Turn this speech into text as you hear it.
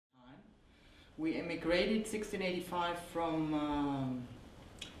We emigrated 1685 from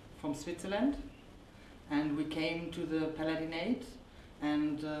Switzerland, and we came to the Palatinate,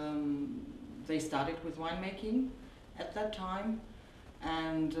 and they started with winemaking at that time.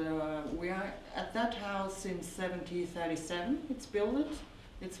 And we are at that house since 1737. It's built.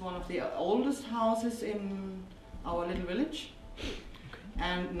 It's one of the oldest houses in our little village.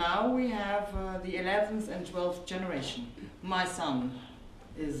 And now we have the 11th and 12th generation. My son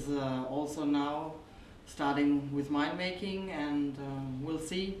is also now starting with winemaking, and we'll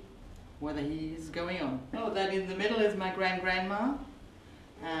see whether he's going on. Oh, that in the middle is my grandma,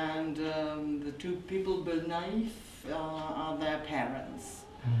 and the two people beneath are their parents.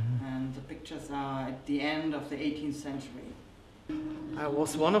 And the pictures are at the end of the 18th century. I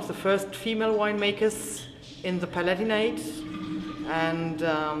was one of the first female winemakers in the Palatinate, and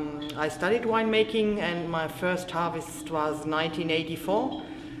I studied winemaking, and my first harvest was 1984,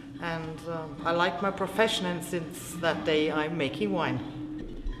 and I like my profession, and since that day I'm making wine.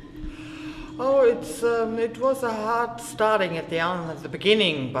 Oh, it was a hard starting at the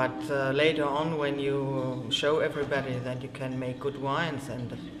beginning, but later on, when you show everybody that you can make good wines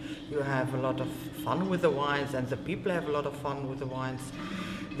and you have a lot of fun with the wines, and the people have a lot of fun with the wines,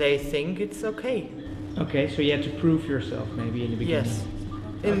 they think it's okay. Okay, so you had to prove yourself maybe in the beginning. Yes,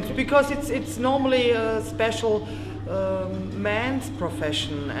 okay. Because it's normally a special man's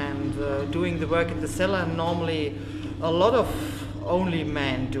profession, and doing the work in the cellar, normally a lot of only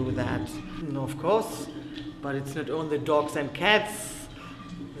men do that. No, of course, but it's not only dogs and cats.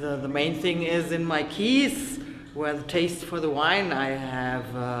 The main thing is in my keys, where the taste for the wine I have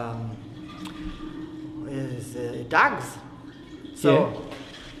is dogs. So, yeah.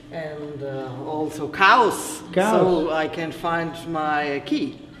 And also cows. So I can find my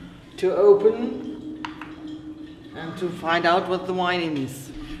key to open and to find out what the wine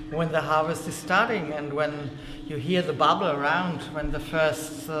is. When the harvest is starting, and when you hear the bubble around, when the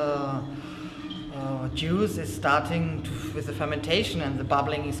first juice is starting with the fermentation and the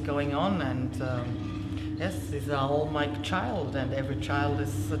bubbling is going on, and yes, these are all my child, and every child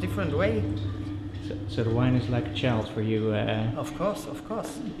is a different way. So the wine is like a child for you. Of course, of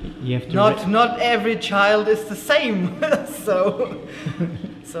course. You have to not every child is the same,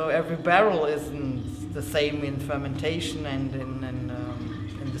 so every barrel isn't the same in fermentation and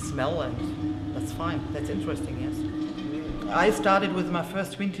in the smell, and that's fine. That's interesting. Yes. I started with my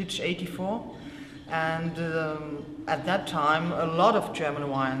first vintage 84. And at that time, a lot of German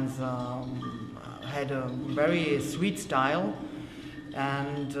wines had a very sweet style,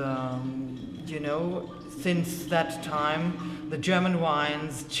 and you know, since that time, the German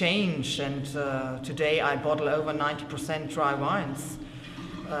wines changed, and today I bottle over 90% dry wines,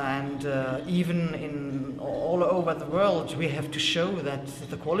 and even in all over the world, we have to show that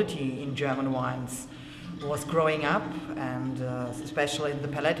the quality in German wines was growing up, and especially in the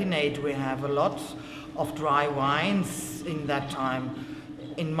Palatinate we have a lot of dry wines in that time.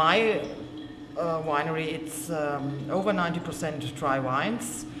 In my winery it's over 90% dry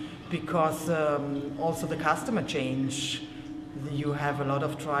wines, because also the customer change. You have a lot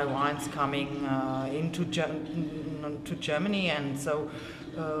of dry wines coming into Germany, and so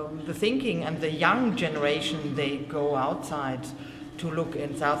the thinking and the young generation, they go outside to look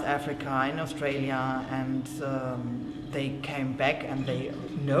in South Africa, in Australia, and they came back and they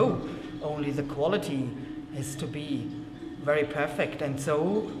know only the quality is to be very perfect, and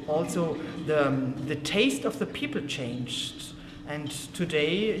so also the taste of the people changed, and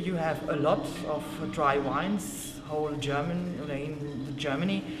today you have a lot of dry wines, whole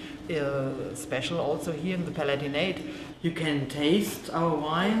Germany, special also here in the Palatinate. You can taste our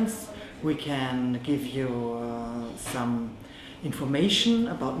wines, we can give you some information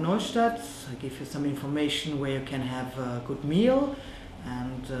about Neustadt. I give you some information where you can have a good meal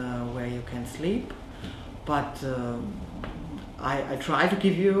and where you can sleep. But I try to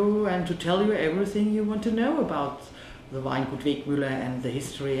give you and to tell you everything you want to know about the Weingut Weegmüller and the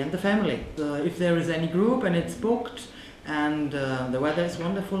history and the family. If there is any group and it's booked and the weather is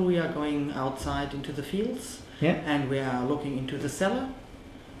wonderful, we are going outside into the fields, and we are looking into the cellar.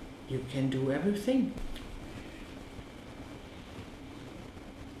 You can do everything.